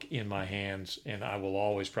that book in my hands, and I will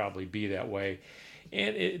always probably be that way.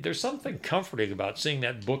 And there's something comforting about seeing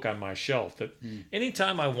that book on my shelf that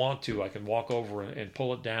anytime I want to, I can walk over and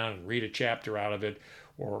pull it down and read a chapter out of it,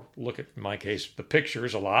 or look at, in my case, the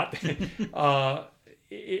pictures a lot.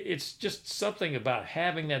 It's just something about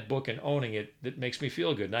having that book and owning it that makes me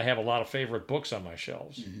feel good. And I have a lot of favorite books on my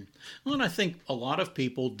shelves. Mm-hmm. Well, and I think a lot of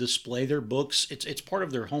people display their books. It's part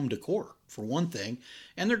of their home decor, for one thing.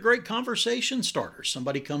 And they're great conversation starters.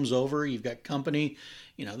 Somebody comes over, you've got company,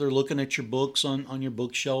 they're looking at your books on your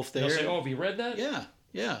bookshelf there. They'll say, "Oh, have you read that?" Yeah.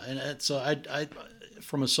 And it's, I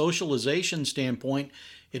from a socialization standpoint,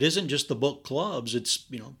 it isn't just the book clubs. It's,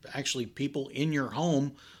 actually people in your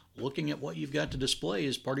home looking at what you've got to display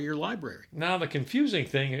as part of your library. Now, the confusing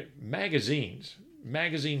thing, magazine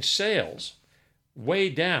sales, way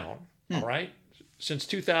down, all right? Since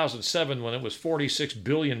 2007, when it was $46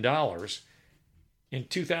 billion, in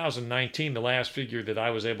 2019, the last figure that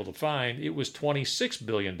I was able to find, it was $26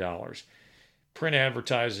 billion. Print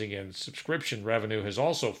advertising and subscription revenue has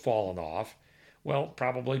also fallen off, well,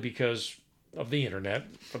 probably because of the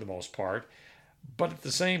internet for the most part. But at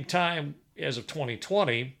the same time, as of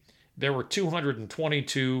 2020, there were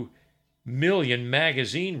 222 million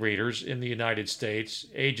magazine readers in the United States,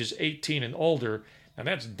 ages 18 and older. And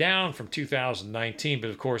that's down from 2019. But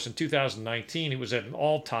of course, in 2019, it was at an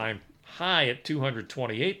all-time high at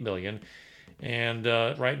 228 million. And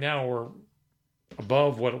right now, we're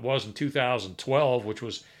above what it was in 2012, which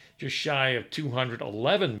was just shy of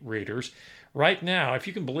 211 readers. Right now, if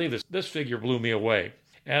you can believe this figure blew me away.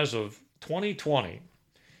 As of 2020,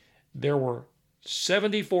 there were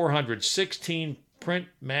 7,416 print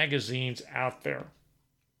magazines out there.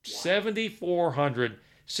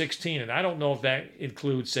 7,416. And I don't know if that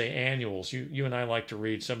includes, say, annuals. You and I like to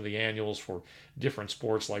read some of the annuals for different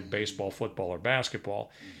sports like baseball, football, or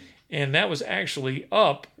basketball. And that was actually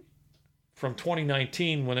up from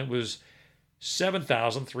 2019 when it was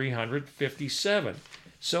 7,357.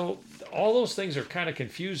 So all those things are kind of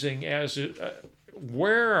confusing as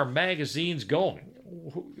where are magazines going?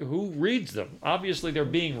 Who reads them? Obviously, they're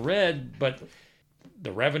being read, but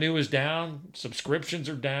the revenue is down. Subscriptions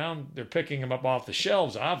are down. They're picking them up off the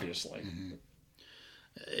shelves, obviously. Mm-hmm.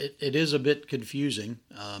 It is a bit confusing.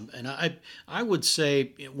 And I would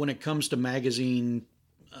say when it comes to magazine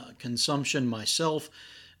consumption myself,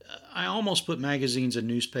 I almost put magazines and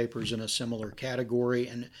newspapers in a similar category.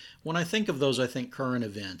 And when I think of those, I think current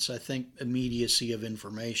events. I think immediacy of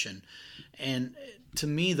information. And to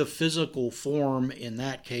me, the physical form in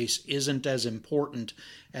that case isn't as important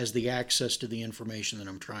as the access to the information that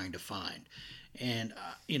I'm trying to find. And,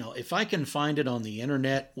 if I can find it on the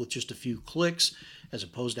internet with just a few clicks, as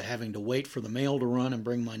opposed to having to wait for the mail to run and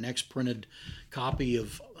bring my next printed copy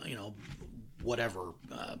of, whatever,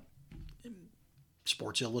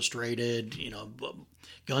 Sports Illustrated,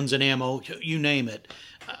 Guns and Ammo, you name it.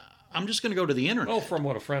 I'm just going to go to the internet. Well, from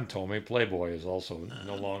what a friend told me, Playboy is also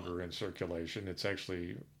no longer in circulation. It's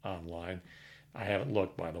actually online. I haven't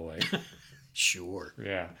looked, by the way. Sure.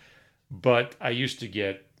 Yeah. But I used to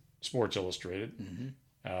get Sports Illustrated.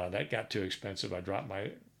 Mm-hmm. That got too expensive. I dropped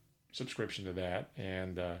my subscription to that,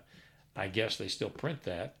 and I guess they still print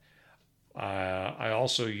that. I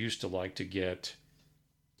also used to like to get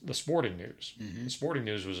the Sporting News. Mm-hmm. The Sporting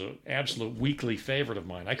News was an absolute weekly favorite of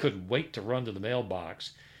mine. I couldn't wait to run to the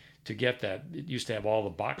mailbox to get that. It used to have all the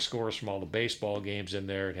box scores from all the baseball games in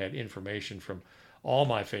there. It had information from all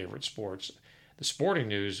my favorite sports. The Sporting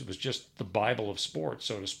News was just the Bible of sports,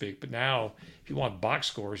 so to speak. But now, if you want box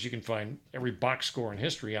scores, you can find every box score in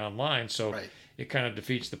history online, so Right. It kind of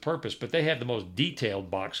defeats the purpose. But they had the most detailed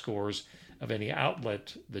box scores of any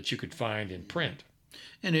outlet that you could find in print.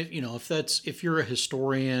 And if you're a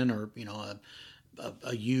historian or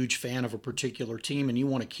a huge fan of a particular team and you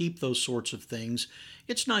want to keep those sorts of things,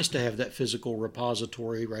 it's nice to have that physical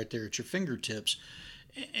repository right there at your fingertips.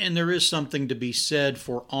 And there is something to be said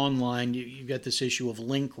for online. You've got this issue of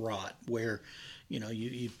link rot where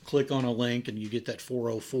you click on a link and you get that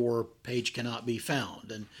 404 page cannot be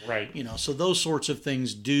found, and Right. So those sorts of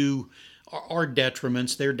things are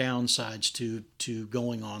detriments. They're downsides to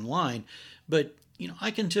going online. But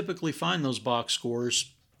I can typically find those box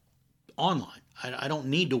scores online. I don't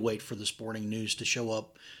need to wait for the Sporting News to show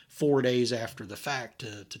up 4 days after the fact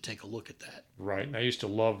to take a look at that. Right. And I used to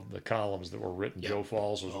love the columns that were written. Yep. Joe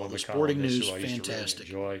Falls was one of the the Sporting columnists News, who I used fantastic.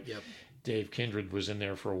 to really enjoy. Yep. Dave Kindred was in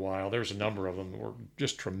there for a while. There's a number of them that were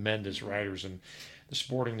just tremendous writers, and the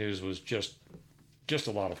Sporting News was just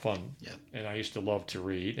a lot of fun. Yep. And I used to love to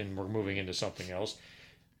read, and we're moving into something else.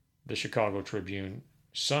 The Chicago Tribune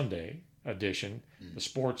Sunday edition, the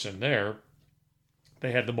sports in there,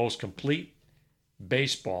 they had the most complete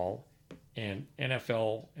baseball and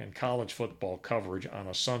NFL and college football coverage on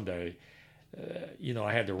a Sunday.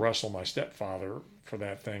 I had to wrestle my stepfather for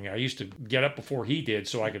that thing. I used to get up before he did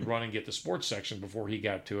so I could run and get the sports section before he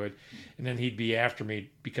got to it. And then he'd be after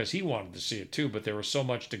me because he wanted to see it too. But there was so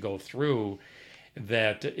much to go through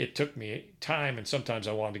that it took me time. And sometimes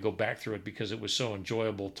I wanted to go back through it because it was so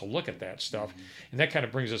enjoyable to look at that stuff. Mm-hmm. And that kind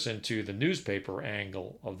of brings us into the newspaper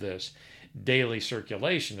angle of this. Daily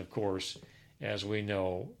circulation, of course, as we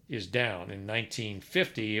know, is down. In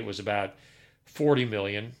 1950, it was about 40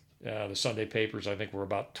 million. The Sunday papers, I think, were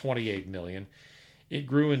about 28 million. It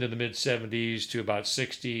grew into the mid-70s to about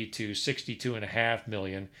 60 to 62.5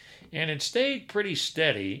 million, and it stayed pretty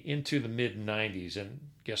steady into the mid-90s. And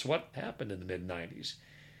guess what happened in the mid-90s?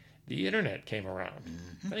 The internet came around.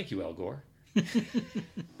 Mm-hmm. Thank you, Al Gore.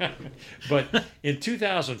 But in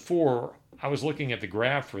 2004, I was looking at the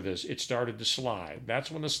graph for this. It started to slide.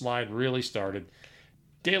 That's when the slide really started.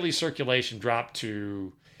 Daily circulation dropped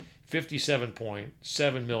to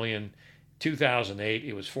 57.7 million. 2008,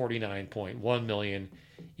 it was 49.1 million.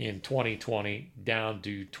 In 2020, down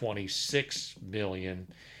to 26 million.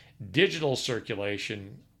 Digital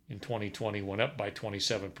circulation in 2020 went up by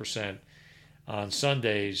 27%. On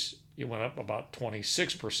Sundays, it went up about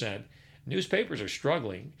 26%. Newspapers are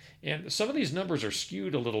struggling, and some of these numbers are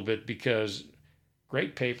skewed a little bit because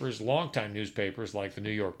great papers, longtime newspapers like the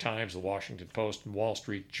New York Times, the Washington Post, and Wall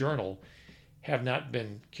Street Journal have not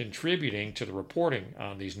been contributing to the reporting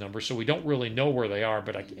on these numbers, so we don't really know where they are,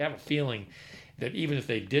 but I have a feeling that even if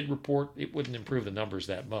they did report, it wouldn't improve the numbers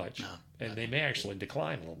that much, and they may actually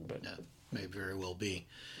decline a little bit. May very well be.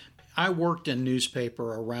 I worked in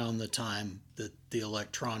newspaper around the time that the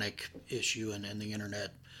electronic issue and the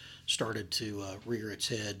internet started to rear its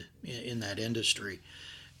head in that industry.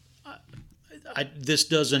 This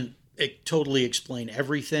doesn't totally explain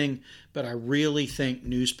everything, but I really think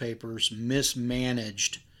newspapers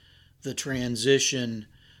mismanaged the transition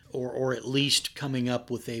or at least coming up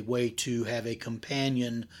with a way to have a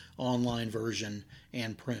companion online version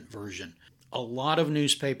and print version. A lot of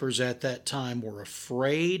newspapers at that time were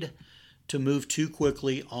afraid to move too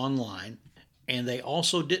quickly online, and they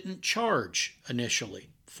also didn't charge initially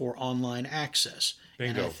for online access.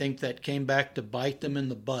 Bingo. And I think that came back to bite them in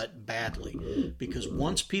the butt badly, because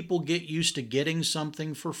once people get used to getting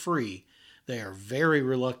something for free, they are very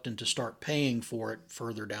reluctant to start paying for it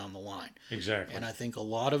further down the line. Exactly. And I think a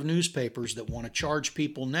lot of newspapers that want to charge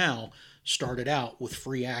people now started out with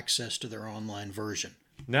free access to their online version.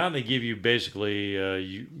 Now they give you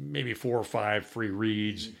basically maybe 4 or 5 free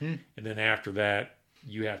reads, and then after that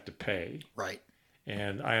you have to pay. Right.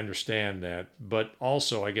 And I understand that. But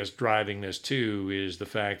also, I guess driving this too is the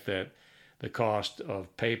fact that the cost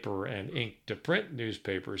of paper and ink to print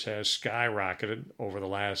newspapers has skyrocketed over the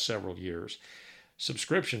last several years.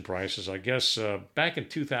 Subscription prices, I guess back in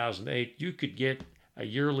 2008, you could get a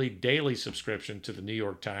yearly daily subscription to the New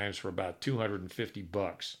York Times for about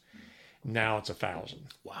 $250. Now it's $1,000.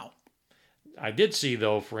 Wow. I did see,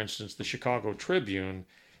 though, for instance, the Chicago Tribune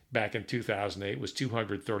back in 2008 was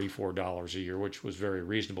 $234 a year, which was very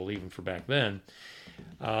reasonable even for back then.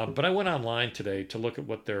 But I went online today to look at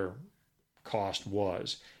what their cost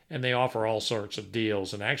was, and they offer all sorts of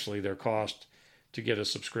deals. And actually, their cost to get a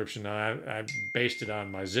subscription, I based it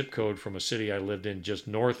on my zip code from a city I lived in just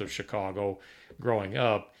north of Chicago growing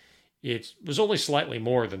up. It was only slightly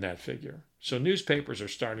more than that figure. So newspapers are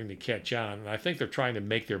starting to catch on, and I think they're trying to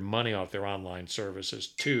make their money off their online services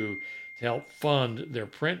too, to help fund their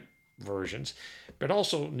print versions. But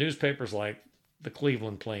also newspapers like the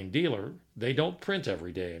Cleveland Plain Dealer, they don't print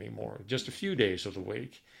every day anymore, just a few days of the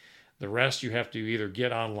week. The rest you have to either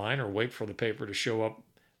get online or wait for the paper to show up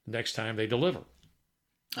next time they deliver.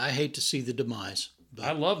 I hate to see the demise. But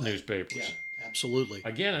I love newspapers. Yeah, absolutely.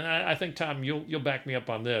 Again, and I think, Tom, you'll back me up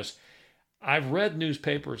on this. I've read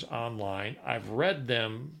newspapers online. I've read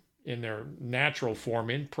them in their natural form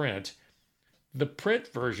in print. The print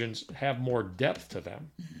versions have more depth to them.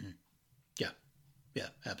 Mm-hmm. Yeah,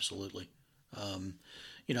 absolutely.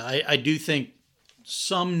 I do think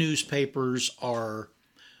some newspapers are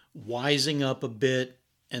wising up a bit,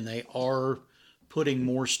 and they are putting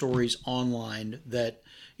more stories online that,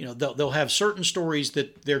 they'll have certain stories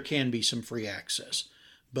that there can be some free access.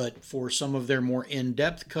 But for some of their more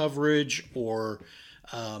in-depth coverage or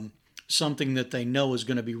something that they know is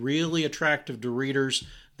going to be really attractive to readers,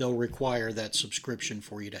 they'll require that subscription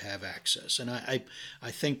for you to have access. And I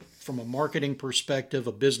think from a marketing perspective,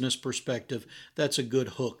 a business perspective, that's a good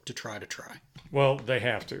hook to try. Well, they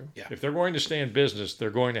have to. Yeah. If they're going to stay in business, they're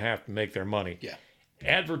going to have to make their money. Yeah.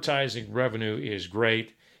 Advertising revenue is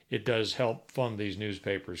great. It does help fund these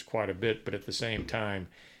newspapers quite a bit, but at the same time,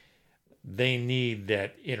 they need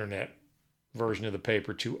that internet version of the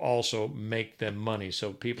paper to also make them money.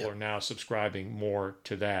 So people are now subscribing more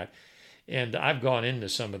to that. And I've gone into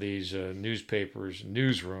some of these newspapers,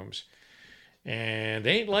 newsrooms, and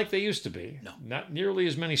they ain't like they used to be. No. Not nearly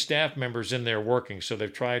as many staff members in there working, so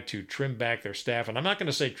they've tried to trim back their staff. And I'm not going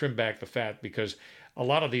to say trim back the fat, because a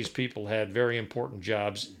lot of these people had very important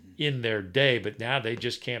jobs in their day, but now they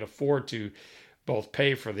just can't afford to both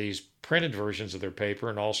pay for these printed versions of their paper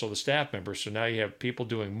and also the staff members. So now you have people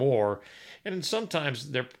doing more, and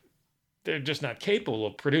sometimes they're just not capable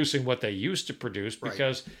of producing what they used to produce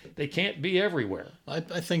because they can't be everywhere. I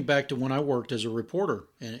think back to when I worked as a reporter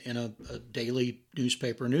in a daily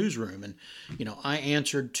newspaper newsroom, and I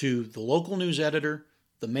answered to the local news editor,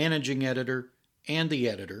 the managing editor, and the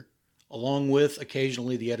editor, along with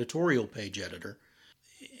occasionally the editorial page editor.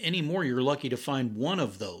 Anymore, you're lucky to find one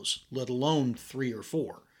of those, let alone 3 or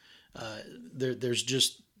 4. There's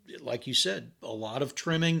just, like you said, a lot of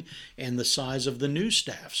trimming, and the size of the news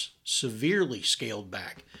staffs severely scaled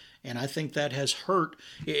back. And I think that has hurt.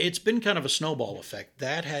 It's been kind of a snowball effect.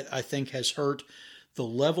 That, I think, has hurt the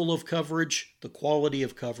level of coverage, the quality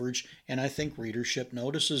of coverage, and I think readership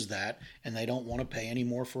notices that, and they don't want to pay any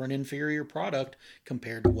more for an inferior product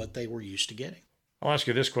compared to what they were used to getting. I'll ask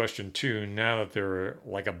you this question, too. Now that there are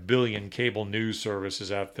like 1 billion cable news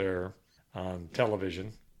services out there on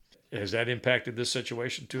television, has that impacted this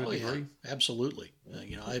situation to a degree? Yeah, absolutely.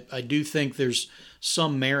 I do think there's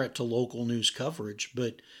some merit to local news coverage,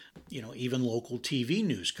 but, even local TV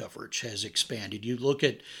news coverage has expanded. You look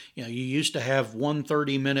at, you used to have 1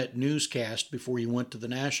 30-minute newscast before you went to the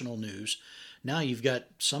national news. Now you've got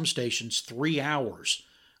some stations 3 hours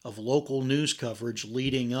of local news coverage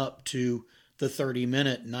leading up to the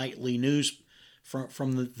 30-minute nightly news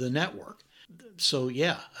from the network. So,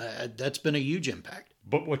 that's been a huge impact.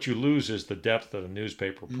 But what you lose is the depth that a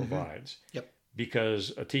newspaper provides. Yep.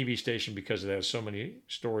 because a TV station, because it has so many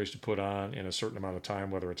stories to put on in a certain amount of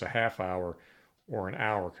time, whether it's a half hour or an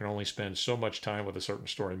hour, can only spend so much time with a certain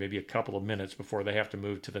story, maybe a couple of minutes before they have to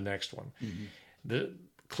move to the next one. Mm-hmm. The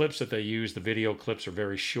clips that they use, the video clips, are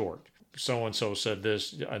very short. So-and-so said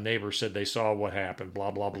this, a neighbor said they saw what happened,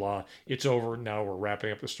 blah, blah, blah. It's over. Now we're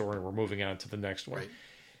wrapping up the story and we're moving on to the next one. Right.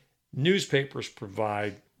 Newspapers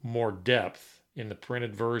provide more depth in the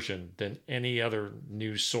printed version than any other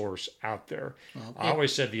news source out there. I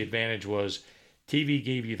always said the advantage was TV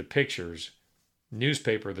gave you the pictures,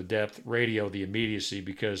 newspaper the depth, radio the immediacy,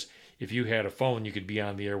 because if you had a phone, you could be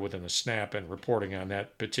on the air within a snap and reporting on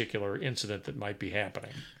that particular incident that might be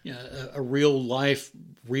happening. Yeah, a real life,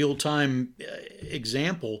 real time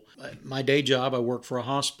example. My day job, I work for a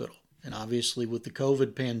hospital, and obviously with the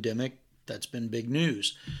COVID pandemic, that's been big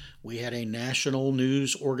news. We had a national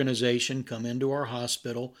news organization come into our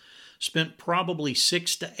hospital, spent probably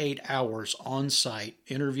 6 to 8 hours on site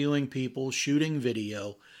interviewing people, shooting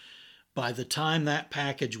video. By the time that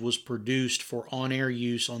package was produced for on-air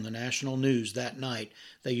use on the national news that night,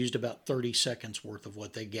 they used about 30 seconds worth of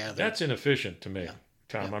what they gathered. That's inefficient to me,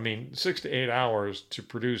 Tom. Yeah. I mean, 6 to 8 hours to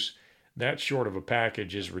produce that short of a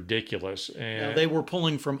package is ridiculous. And now, they were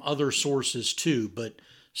pulling from other sources too, but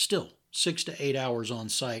still, 6 to 8 hours on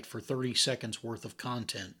site for 30 seconds worth of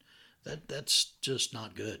content. That's just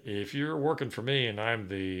not good. If you're working for me and I'm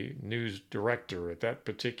the news director at that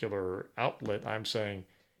particular outlet, I'm saying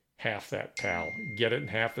half that, pal. Get it in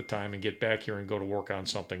half the time and get back here and go to work on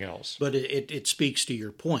something else. But it speaks to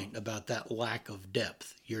your point about that lack of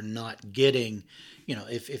depth. You're not getting,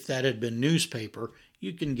 if that had been newspaper,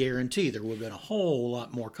 you can guarantee there would have been a whole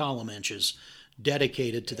lot more column inches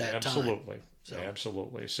dedicated to that Absolutely. time.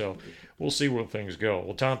 Absolutely. So we'll see where things go.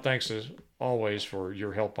 Well, Tom, thanks as always for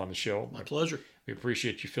your help on the show. My pleasure. We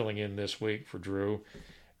appreciate you filling in this week for Drew.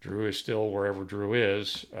 Drew is still wherever Drew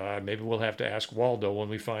is. Maybe we'll have to ask Waldo when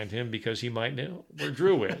we find him, because he might know where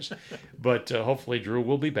Drew is. But hopefully Drew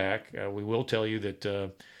will be back. We will tell you that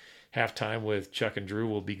Halftime with Chuck and Drew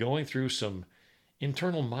will be going through some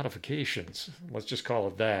internal modifications. Let's just call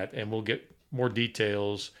it that. And we'll get more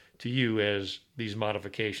details to you as these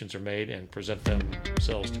modifications are made and present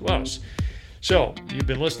themselves to us. So, you've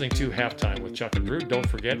been listening to Halftime with Chuck and Drew. Don't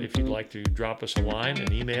forget, if you'd like to drop us a line,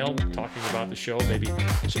 an email, talking about the show, maybe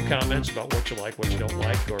some comments about what you like, what you don't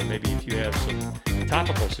like, or maybe if you have some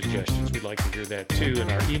topical suggestions, we'd like to hear that too.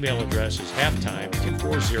 And our email address is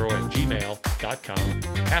halftime240@gmail.com,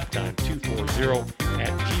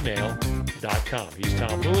 halftime240@gmail.com. He's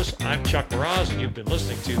Tom Lewis, I'm Chuck Mraz, and you've been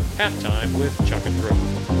listening to Halftime with Chuck and Drew.